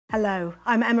Hello,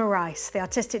 I'm Emma Rice, the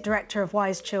Artistic Director of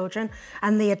Wise Children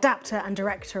and the Adapter and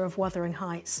Director of Wuthering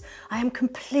Heights. I am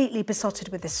completely besotted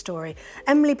with this story.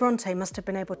 Emily Bronte must have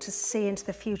been able to see into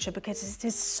the future because it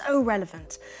is so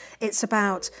relevant. It's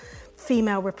about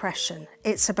female repression,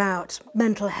 it's about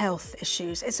mental health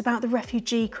issues, it's about the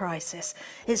refugee crisis.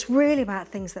 It's really about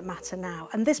things that matter now.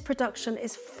 And this production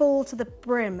is full to the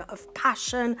brim of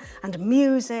passion and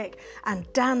music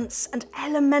and dance and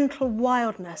elemental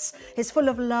wildness. It's full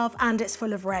of love and it's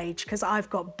full of rage, because I've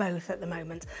got both at the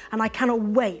moment. And I cannot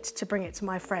wait to bring it to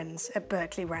my friends at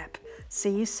Berkeley Rep.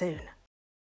 See you soon.